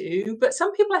we could do. But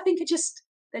some people, I think,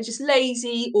 they're just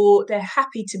lazy, or they're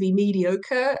happy to be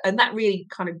mediocre, and that really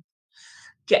kind of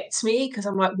gets me, because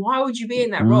I'm like, why would you be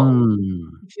in that role mm,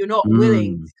 if you're not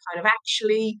willing mm, to kind of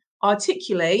actually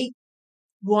articulate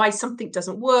why something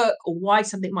doesn't work, or why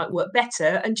something might work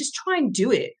better, and just try and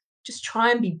do it. Just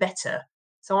try and be better.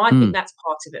 So I think mm. that's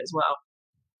part of it as well.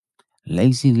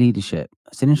 Lazy leadership.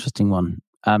 That's an interesting one.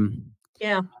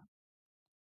 Yeah.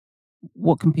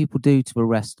 What can people do to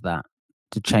arrest that,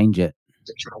 to change it?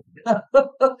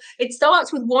 It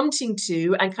starts with wanting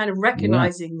to, and kind of Yeah.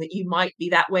 recognizing that you might be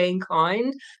that way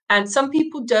inclined. And some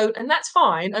people don't, and that's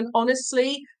fine. And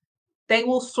honestly, they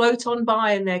will float on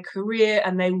by in their career,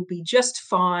 and they will be just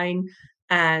fine.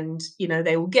 And,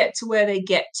 they will get to where they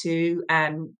get to,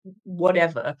 and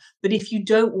whatever. But if you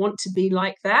don't want to be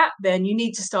like that, then you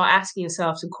need to start asking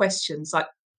yourself some questions like,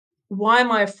 why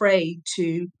am I afraid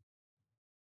to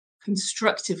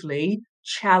constructively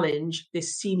challenge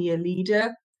this senior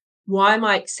leader? Why am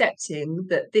I accepting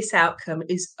that this outcome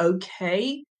is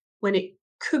okay when it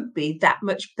could be that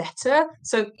much better?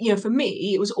 So, for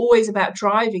me, it was always about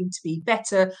driving to be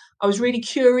better. I was really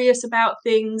curious about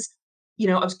things.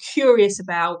 I was curious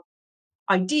about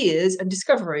ideas and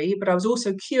discovery, but I was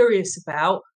also curious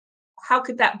about how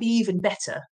could that be even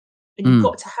better? And you've Mm,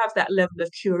 got to have that level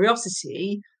of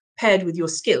curiosity paired with your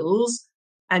skills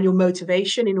and your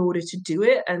motivation in order to do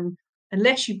it. And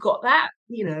unless you've got that,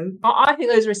 I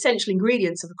think those are essential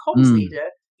ingredients of a comms mm, leader.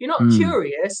 If you're not mm,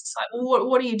 curious, it's like, well,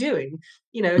 what are you doing?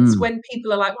 It's mm, when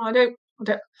people are like, well,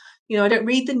 I don't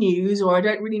read the news, or I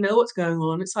don't really know what's going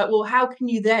on. It's like, well, how can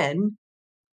you then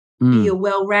be a mm,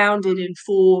 well-rounded,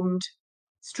 informed,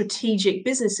 strategic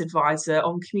business advisor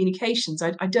on communications?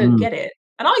 I don't mm, get it.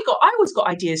 And I always got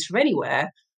ideas from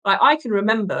anywhere. Like, I can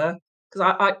remember,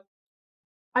 because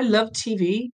I love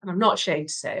TV, and I'm not ashamed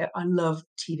to say it. I love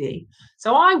TV.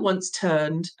 So I once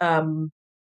turned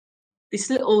this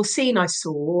little scene I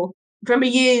saw. Remember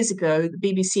years ago, the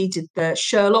BBC did the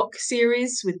Sherlock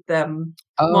series with Oh,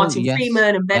 Martin yes.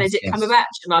 Freeman and Yes, Benedict yes.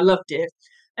 Cumberbatch, and I loved it.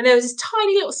 And there was this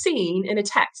tiny little scene in a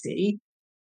taxi,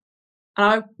 and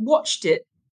I watched it,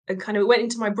 and kind of went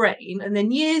into my brain. And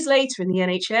then years later in the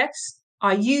NHS,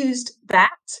 I used that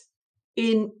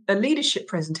in a leadership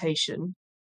presentation,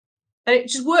 and it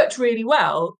just worked really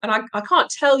well. And I can't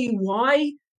tell you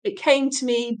why it came to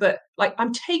me, but like,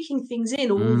 I'm taking things in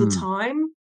all the Mm, time.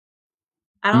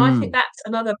 And I think mm. that's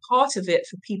another part of it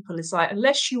for people, is like,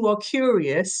 unless you are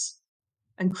curious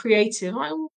and creative,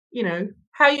 well,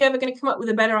 how are you ever going to come up with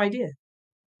a better idea?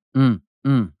 Mm,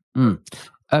 mm, mm.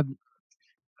 Um,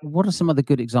 what are some other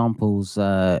good examples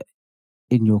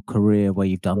in your career where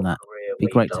you've done that? Be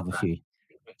great to have a few.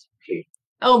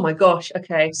 Oh my gosh.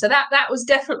 Okay. So that was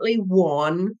definitely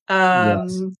one.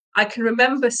 Yes. I can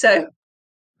remember. So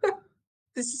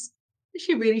this is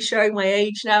actually really showing my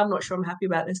age now. I'm not sure I'm happy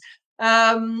about this.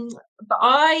 But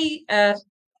I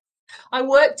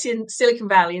worked in Silicon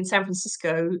Valley in San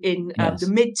Francisco in the Yes.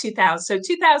 mid 2000s, so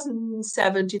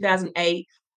 2007, 2008.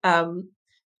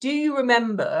 Do you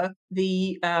remember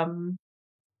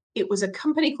it was a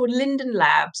company called Linden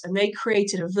Labs, and they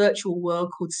created a virtual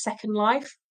world called Second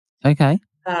Life. Okay.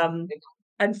 Um,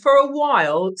 and for a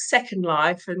while, Second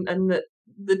Life and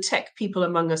the tech people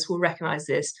among us will recognize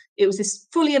this. It was this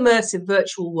fully immersive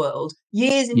virtual world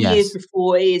years and years Yes.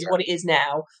 before it is what it is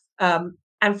now.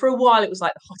 And for a while, it was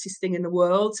like the hottest thing in the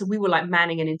world. So we were like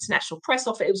manning an international press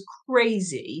off it. It was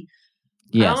crazy.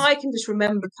 And Yes. I can just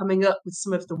remember coming up with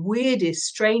some of the weirdest,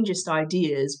 strangest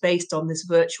ideas based on this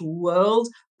virtual world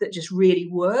that just really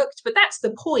worked. But that's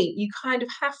the point. You kind of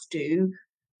have to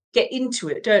get into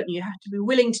it, don't you? You have to be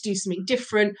willing to do something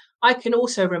different. I can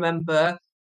also remember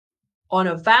on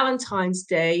a Valentine's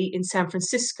Day in San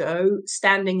Francisco,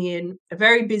 standing in a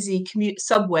very busy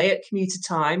subway at commuter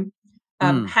time,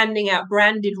 Mm. handing out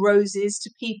branded roses to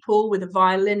people with a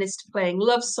violinist playing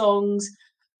love songs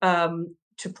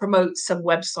to promote some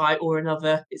website or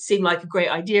another. It seemed like a great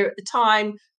idea at the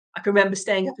time. I can remember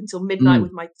staying up until midnight Mm.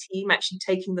 with my team, actually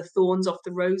taking the thorns off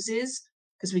the roses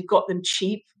because we got them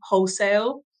cheap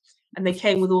wholesale and they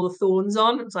came with all the thorns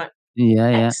on. It was like, Yeah.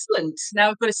 Yeah. excellent. Now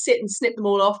I've got to sit and snip them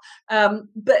all off.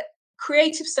 But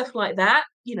creative stuff like that,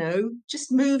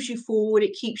 just moves you forward.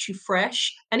 It keeps you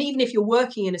fresh. And even if you're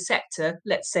working in a sector,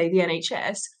 let's say the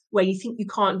NHS, where you think you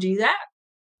can't do that,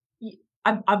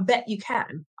 I bet you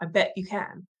can. I bet you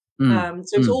can. Mm.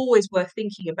 So it's Mm. always worth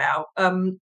thinking about.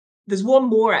 There's one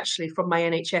more actually from my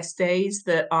NHS days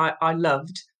that I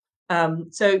loved.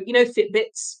 So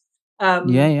Fitbits. Yeah. Um,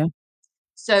 Yeah.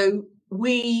 so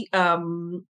we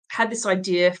had this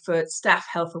idea for staff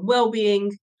health and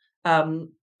well-being.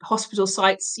 Hospital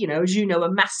sites, as you know,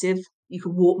 are massive. You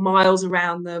can walk miles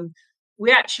around them.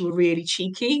 We actually were really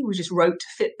cheeky. We just wrote to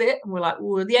Fitbit and we're like,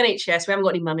 well, the NHS, we haven't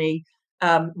got any money.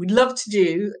 We'd love to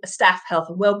do a staff health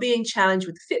and well-being challenge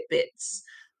with Fitbits.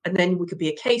 And then we could be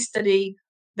a case study.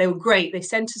 They were great. They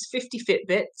sent us 50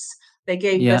 Fitbits. They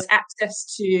gave Yeah. us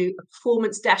access to a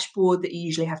performance dashboard that you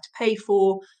usually have to pay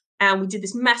for. And we did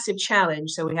this massive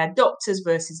challenge. So we had doctors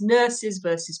versus nurses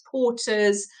versus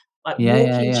porters, like Yeah.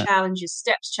 Yeah. walking Yeah. challenges,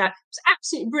 steps chat. It was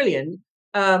absolutely brilliant.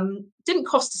 Didn't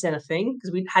cost us anything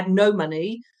because we had no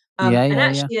money, Yeah. and Yeah. Yeah.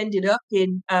 actually ended up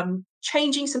in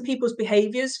changing some people's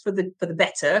behaviours for the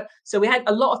better. So we had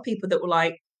a lot of people that were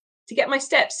like, to get my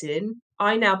steps in,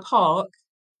 I now park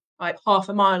like half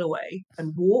a mile away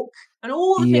and walk and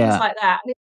all the things Yeah. like that.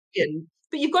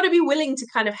 But you've got to be willing to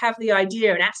kind of have the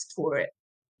idea and ask for it.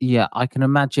 Yeah. I can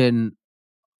imagine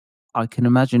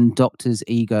doctors'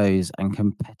 egos and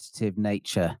competitive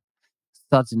nature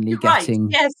suddenly You're right. getting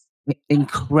Yes.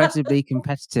 incredibly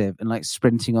competitive and like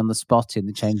sprinting on the spot in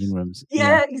the changing rooms.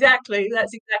 Yeah. Yeah, exactly.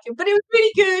 That's exactly. But it was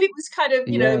really good. It was kind of,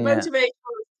 Yeah. Yeah. motivational,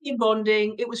 team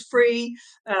bonding. It was free.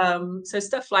 So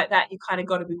stuff like that, you kind of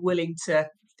got to be willing to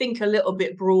think a little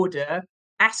bit broader,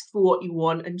 ask for what you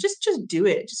want, and just do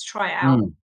it. Just try it out.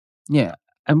 Mm. Yeah.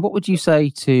 And what would you say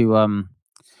to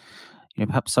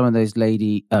perhaps some of those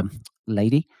lazy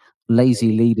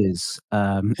leaders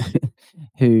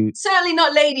who Certainly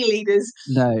not lady leaders.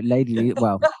 no lady lead,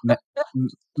 well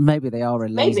maybe they are a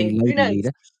lazy Maybe. Who lady knows?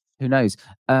 leader, who knows,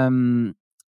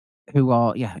 who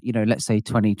are, yeah, let's say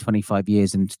 20-25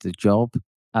 years into the job,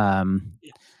 um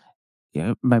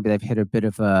maybe they've hit a bit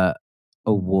of a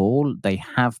wall, they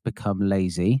have become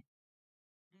lazy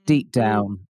deep Mm,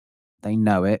 down, they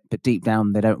know it, but deep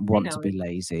down they don't I want to know be it.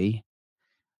 lazy.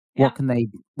 Yeah. What can they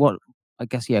what I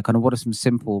guess, yeah, kind of what are some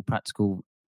simple practical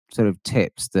sort of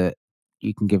tips that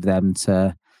you can give them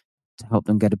to help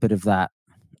them get a bit of that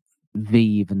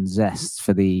vive and zest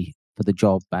for the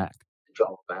job back?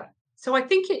 So I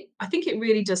think it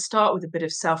really does start with a bit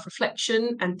of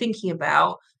self-reflection and thinking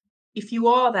about if you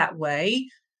are that way,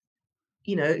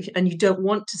 and you don't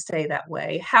want to stay that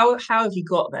way, how have you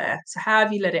got there? So how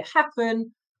have you let it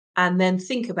happen? And then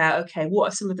think about, okay,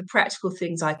 what are some of the practical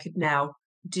things I could now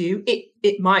do?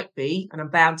 It might be, and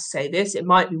I'm bound to say this, it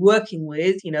might be working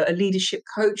with, a leadership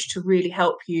coach to really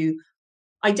help you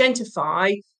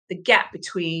identify the gap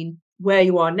between where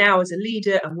you are now as a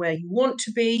leader and where you want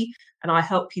to be. And I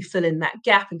help you fill in that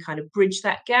gap and kind of bridge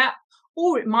that gap.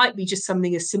 Or it might be just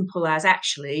something as simple as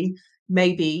actually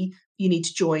maybe, you need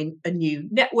to join a new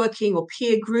networking or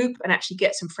peer group and actually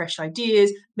get some fresh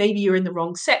ideas. Maybe you're in the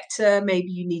wrong sector.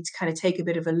 Maybe you need to kind of take a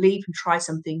bit of a leap and try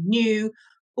something new.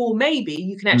 Or maybe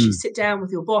you can actually sit down with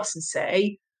your boss and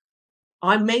say,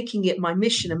 I'm making it my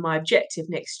mission and my objective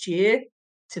next year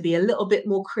to be a little bit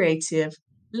more creative,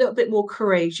 a little bit more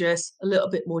courageous, a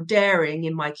little bit more daring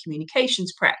in my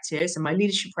communications practice and my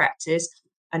leadership practice.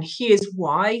 And here's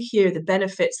why. Here are the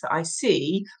benefits that I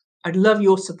see. I'd love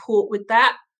your support with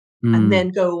that. And then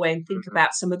go away and think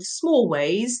about some of the small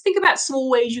ways. Think about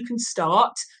small ways you can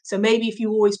start. So maybe if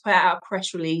you always put out a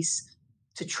press release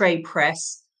to trade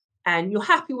press and you're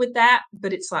happy with that,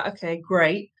 but it's like, okay,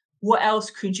 great. What else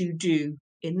could you do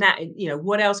in that?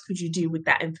 What else could you do with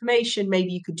that information?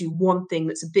 Maybe you could do one thing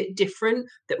that's a bit different,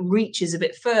 that reaches a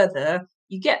bit further.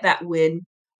 You get that win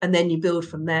and then you build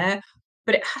from there.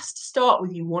 But it has to start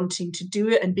with you wanting to do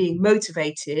it and being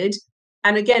motivated.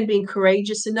 And again, being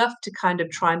courageous enough to kind of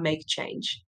try and make a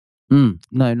change.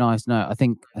 No, nice. No, I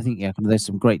think yeah, kind of there's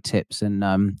some great tips and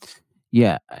and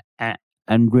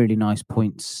really nice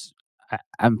points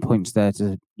and points there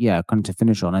to kind of to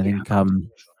finish on. I think kind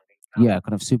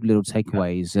of super little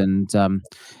takeaways and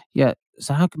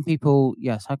So how can people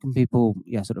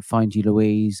sort of find you,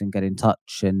 Louise, and get in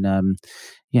touch and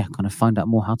kind of find out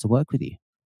more how to work with you?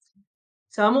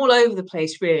 So I'm all over the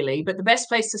place, really, but the best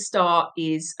place to start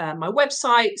is my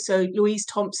website. So Louise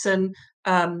Thompson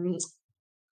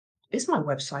is my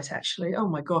website, actually. Oh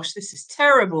my gosh, this is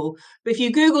terrible. But if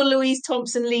you Google Louise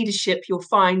Thompson Leadership, you'll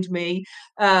find me.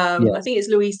 I think it's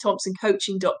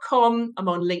louisethompsoncoaching.com. I'm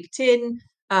on LinkedIn.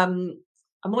 I'm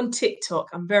on TikTok.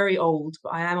 I'm very old,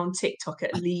 but I am on TikTok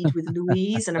at Lead with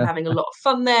Louise, and I'm having a lot of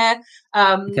fun there.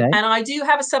 And I do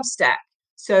have a Substack.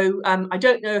 So I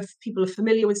don't know if people are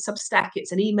familiar with Substack.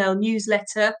 It's an email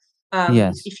newsletter.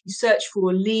 If you search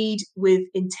for Lead with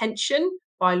Intention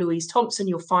by Louise Thompson,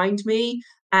 you'll find me.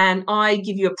 And I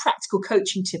give you a practical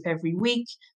coaching tip every week.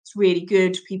 It's really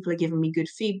good. People are giving me good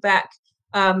feedback.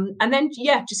 And then,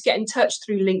 just get in touch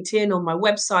through LinkedIn or my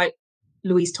website,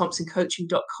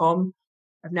 louisethompsoncoaching.com.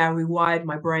 I've now rewired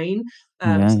my brain. So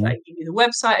I give you the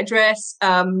website address.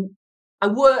 I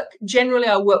work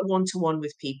one-to-one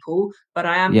with people, but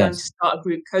I am going to start a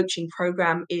group coaching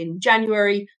program in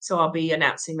January. So I'll be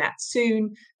announcing that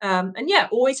soon.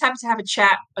 Always happy to have a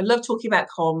chat. I love talking about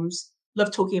comms,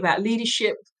 love talking about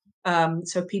leadership.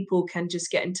 So people can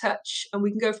just get in touch and we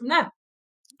can go from there.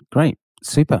 Great.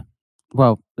 Super.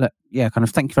 Well, kind of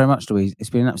thank you very much, Louise.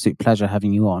 It's been an absolute pleasure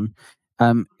having you on.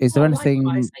 Is there anything,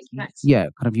 kind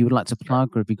of you would like to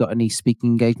plug, or have you got any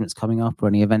speaking engagements coming up or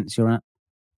any events you're at?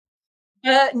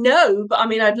 No, but I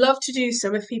mean, I'd love to do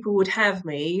some if people would have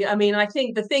me. I mean, I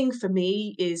think the thing for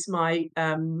me is my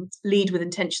Lead with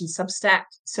Intention Substack.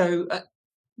 So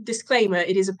disclaimer,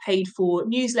 it is a paid for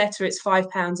newsletter. It's £5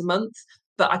 a month,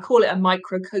 but I call it a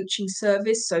micro coaching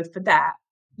service. So for that,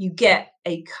 you get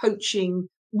a coaching,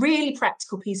 really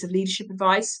practical piece of leadership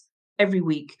advice every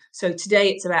week. So today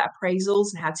it's about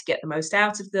appraisals and how to get the most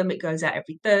out of them. It goes out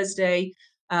every Thursday.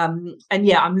 I'm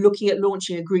looking at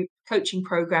launching a group coaching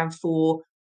program for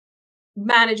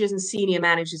managers and senior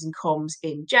managers in comms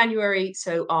in January.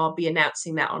 So I'll be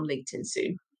announcing that on LinkedIn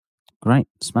soon. Great.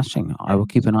 Smashing. I will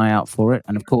keep an eye out for it.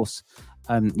 And of course,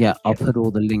 I'll put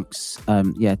all the links,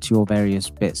 to your various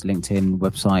bits, LinkedIn,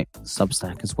 website,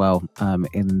 Substack as well,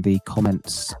 in the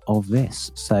comments of this.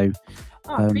 So,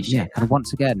 kind of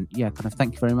once again, kind of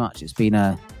thank you very much. It's been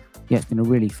a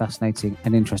really fascinating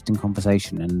and interesting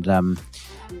conversation, and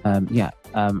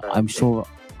I'm sure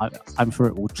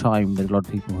it will chime with a lot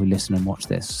of people who listen and watch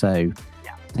this. So,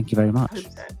 thank you very much.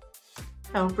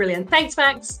 Oh, brilliant! Thanks,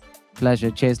 Max.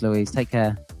 Pleasure. Cheers, Louise. Take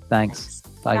care. Thanks.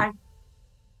 Bye.